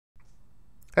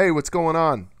Hey, what's going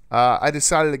on? I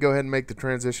decided to go ahead and make the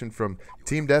transition from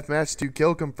Team Deathmatch to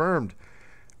Kill Confirmed.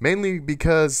 Mainly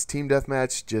because Team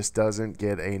Deathmatch just doesn't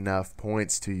get enough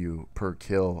points to you per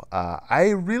kill.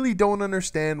 I really don't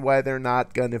understand why they're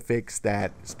not going to fix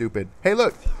that. Stupid. Hey,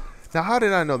 look. Now, how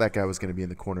did I know that guy was going to be in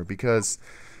the corner? Because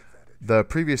the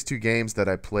previous two games that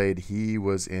I played, he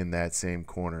was in that same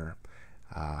corner,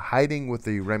 hiding with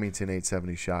the Remington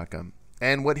 870 shotgun.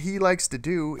 And what he likes to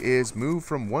do is move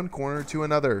from one corner to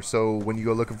another. So when you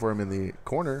go looking for him in the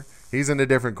corner, he's in a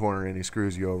different corner and he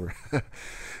screws you over.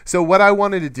 So what I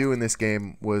wanted to do in this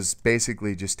game was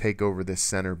basically just take over this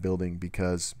center building,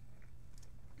 because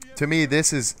to me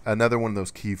this is another one of those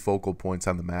key focal points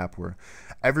on the map where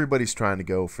everybody's trying to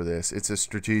go for this. It's a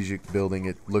strategic building.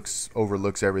 It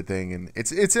overlooks everything, and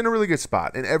it's in a really good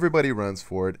spot, and everybody runs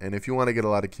for it. And if you want to get a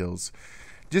lot of kills,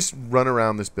 just run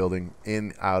around this building,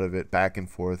 in, out of it, back and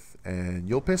forth, and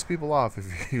you'll piss people off if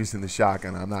you're using the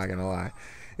shotgun. I'm not gonna lie,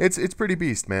 it's pretty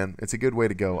beast, man. It's a good way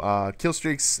to go. Kill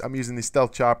streaks. I'm using the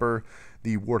stealth chopper,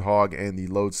 the warthog, and the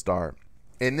lodestar.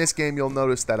 In this game, you'll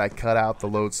notice that I cut out the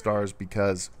lodestars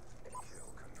because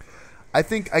I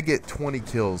think I get 20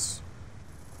 kills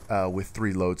with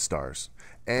 3 lodestars.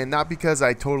 And not because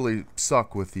I totally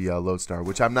suck with the lodestar,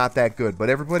 which I'm not that good, but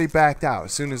everybody backed out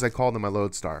as soon as I called them a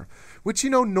lodestar. Which,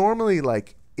 you know, normally,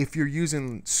 like, if you're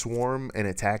using swarm and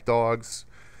attack dogs,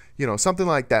 you know, something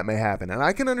like that may happen. And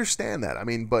I can understand that. I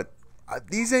mean, but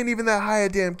these ain't even that high a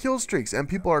damn kill streaks, and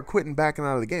people are quitting, backing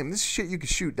out of the game. This is shit you can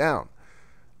shoot down.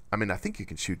 I mean, I think you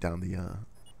can shoot down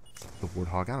the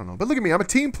warthog. I don't know. But look at me. I'm a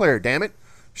team player, damn it.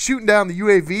 Shooting down the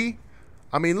UAV.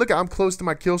 I mean, look, I'm close to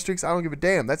my kill streaks. I don't give a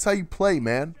damn. That's how you play,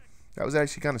 man. That was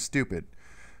actually kind of stupid.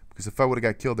 Because if I would have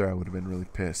got killed there, I would have been really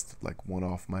pissed. Like, one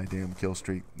off my damn kill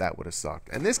streak. That would have sucked.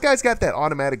 And this guy's got that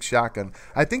automatic shotgun.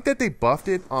 I think that they buffed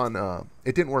it on...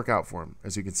 it didn't work out for him,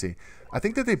 as you can see. I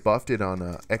think that they buffed it on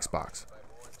Xbox.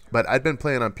 But I'd been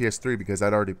playing on PS3 because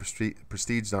I'd already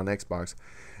prestiged on Xbox.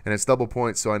 And it's double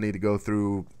points, so I need to go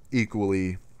through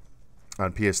equally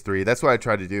on PS3. That's what I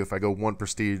try to do. If I go 1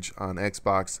 prestige on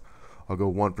Xbox, I'll go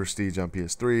 1 prestige on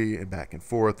PS3 and back and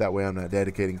forth. That way I'm not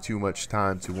dedicating too much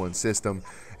time to one system.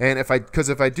 And if I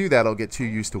do that, I'll get too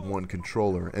used to one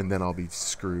controller, and then I'll be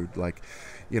screwed. Like,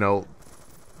 you know,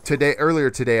 earlier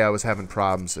today I was having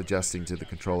problems adjusting to the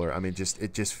controller. I mean,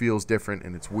 it just feels different,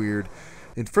 and it's weird.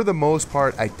 And for the most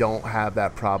part, I don't have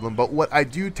that problem. But what I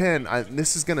do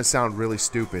this is going to sound really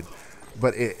stupid,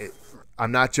 but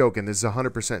I'm not joking. This is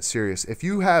 100% serious. If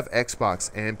you have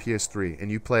Xbox and PS3 and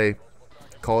you play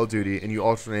Call of Duty and you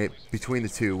alternate between the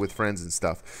two with friends and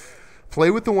stuff,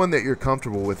 play with the one that you're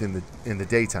comfortable with in the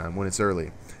daytime when it's early,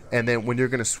 and then when you're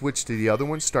going to switch to the other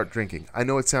one, start drinking. I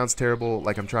know it sounds terrible,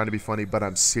 like I'm trying to be funny, but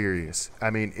I'm serious. I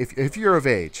mean, if you're of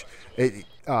age,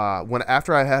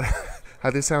 after I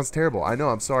had this sounds terrible, I know,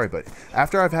 I'm sorry, but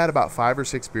after I've had about 5 or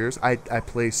 6 beers, I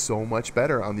play so much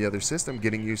better on the other system,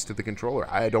 getting used to the controller.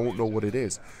 I don't know what it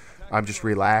is. I'm just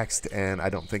relaxed and I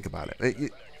don't think about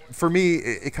it. For me,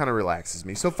 it kind of relaxes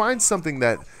me. So find something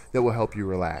that will help you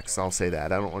relax. I'll say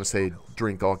that. I don't want to say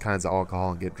drink all kinds of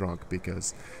alcohol and get drunk,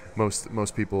 because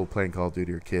most people playing Call of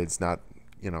Duty are kids, not,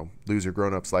 you know, loser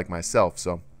grown-ups like myself.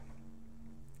 So,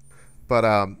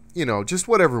 but you know, just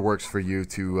whatever works for you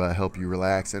to help you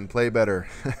relax and play better.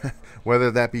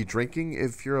 Whether that be drinking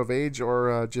if you're of age,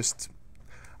 or just,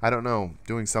 I don't know,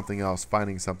 doing something else,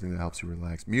 finding something that helps you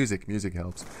relax. Music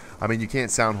helps. I mean, you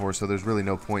can't sound hoarse, so there's really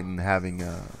no point in having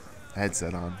a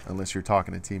headset on unless you're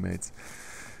talking to teammates.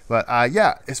 But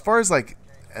yeah, as far as like,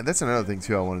 and that's another thing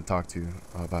too I want to talk to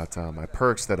about my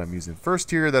perks that I'm using. First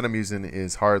tier that I'm using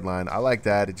is Hardline. I like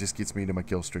that. It just gets me to my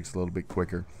kill streaks a little bit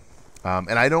quicker.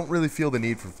 And I don't really feel the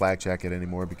need for Flak Jacket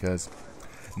anymore, because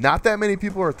not that many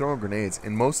people are throwing grenades,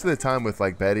 and most of the time with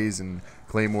like Bettys and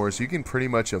Claymores, you can pretty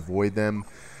much avoid them.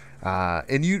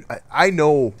 And I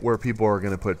know where people are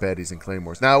going to put Bettys and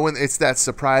Claymores. Now, when it's that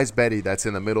surprise Betty that's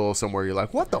in the middle somewhere, you're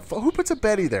like, what the fuck? Who puts a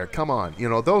Betty there? Come on. You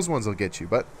know, those ones will get you.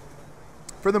 But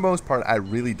for the most part, I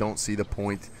really don't see the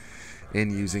point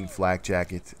in using Flak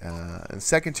Jacket. And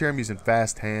second tier, I'm using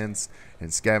Fast Hands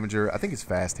and Scavenger. I think it's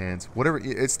Fast Hands. Whatever.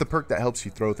 It's the perk that helps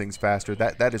you throw things faster.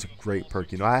 That is a great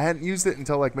perk. You know, I hadn't used it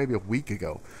until like maybe a week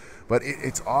ago. But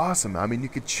it's awesome. I mean, you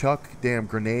could chuck damn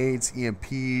grenades,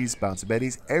 EMPs, bounce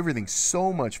betties, everything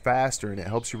so much faster, and it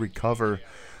helps you recover.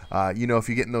 You know, if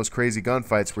you get in those crazy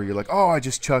gunfights where you're like, oh, I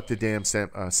just chucked a damn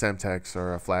Semtex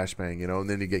or a flashbang, you know, and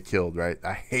then you get killed, right?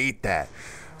 I hate that.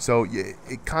 So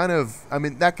it kind of, I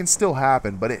mean, that can still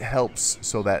happen, but it helps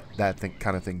so that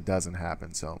kind of thing doesn't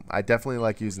happen. So I definitely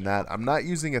like using that. I'm not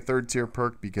using a third tier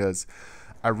perk because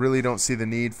I really don't see the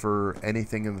need for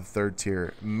anything in the third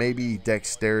tier. Maybe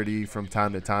dexterity from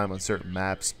time to time on certain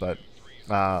maps, but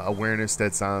awareness,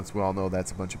 dead silence, we all know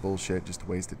that's a bunch of bullshit, just a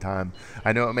waste of time.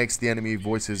 I know it makes the enemy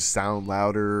voices sound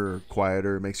louder or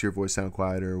quieter, it makes your voice sound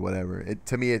quieter or whatever.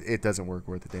 To me, it doesn't work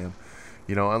worth a damn.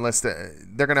 You know, unless they're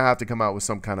going to have to come out with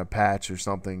some kind of patch or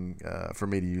something for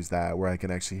me to use that, where I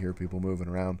can actually hear people moving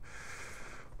around.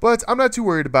 But I'm not too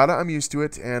worried about it. I'm used to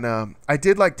it. And I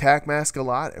did like Tac Mask a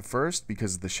lot at first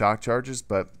because of the shock charges,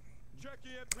 but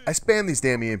I spam these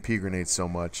damn EMP grenades so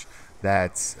much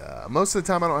that most of the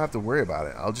time I don't have to worry about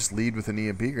it. I'll just lead with an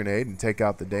EMP grenade and take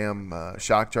out the damn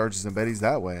shock charges and betties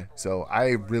that way. So I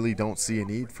really don't see a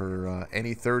need for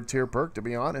any third tier perk, to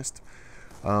be honest.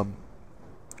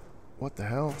 What the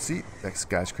hell? See, that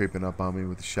guy's creeping up on me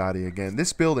with the shotty again.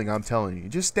 This building, I'm telling you,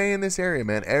 just stay in this area,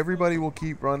 man. Everybody will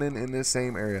keep running in this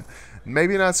same area.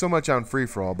 Maybe not so much on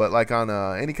free-for-all, but like on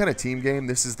any kind of team game,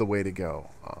 this is the way to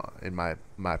go, in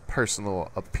my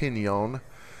personal opinion.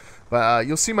 But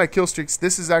you'll see my kill streaks.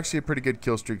 This is actually a pretty good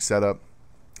kill streak setup.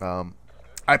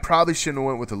 I probably shouldn't have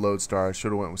went with the Lodestar. I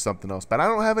should have went with something else. But I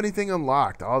don't have anything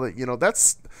unlocked. All that, you know,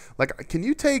 that's like, can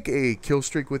you take a kill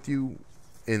streak with you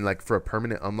in like for a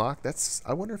permanent unlock?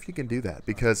 I wonder if you can do that,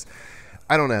 because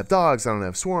I don't have dogs, I don't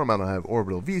have swarm, I don't have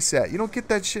orbital VSAT. You don't get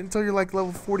that shit until you're like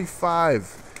level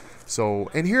 45.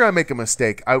 So, and here I make a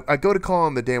mistake. I go to call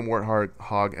on the damn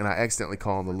Warthog and I accidentally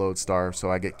call on the Lodestar, so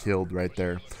I get killed right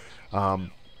there.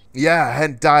 Yeah, I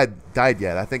hadn't died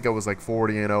yet. I think I was like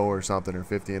 40-0 or something, or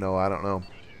 50-0, I don't know.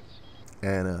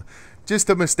 And just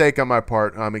a mistake on my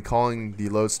part. I mean, calling the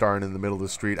Lodestar in the middle of the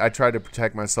street. I tried to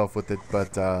protect myself with it,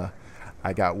 but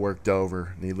I got worked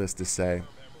over, needless to say.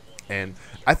 And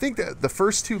I think that the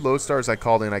first two Lodestars I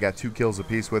called in, I got 2 kills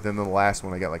apiece with, and then the last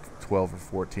one I got like 12 or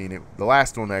 14. The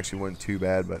last one actually wasn't too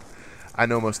bad, but I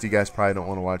know most of you guys probably don't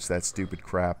want to watch that stupid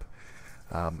crap.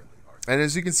 And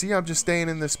as you can see, I'm just staying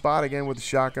in this spot again with the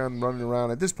shotgun, running around.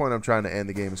 At this point, I'm trying to end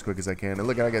the game as quick as I can. And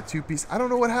look, I got 2 pieces. I don't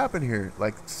know what happened here.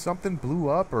 Like, something blew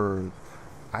up, or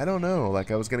I don't know.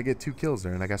 Like, I was going to get 2 kills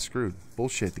there, and I got screwed.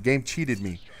 Bullshit. The game cheated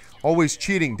me. Always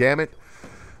cheating, damn it.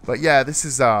 But yeah, this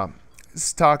is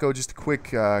Taco, just a quick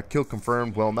kill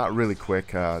confirmed. Well, not really quick.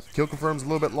 Kill confirmed's a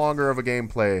little bit longer of a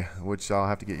gameplay, which I'll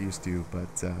have to get used to.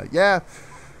 But yeah,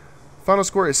 final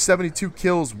score is 72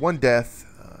 kills, 1 death.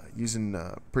 Using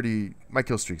my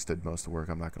kill streaks did most of the work,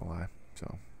 I'm not gonna lie.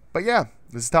 So, but yeah,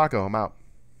 this is Taco. I'm out.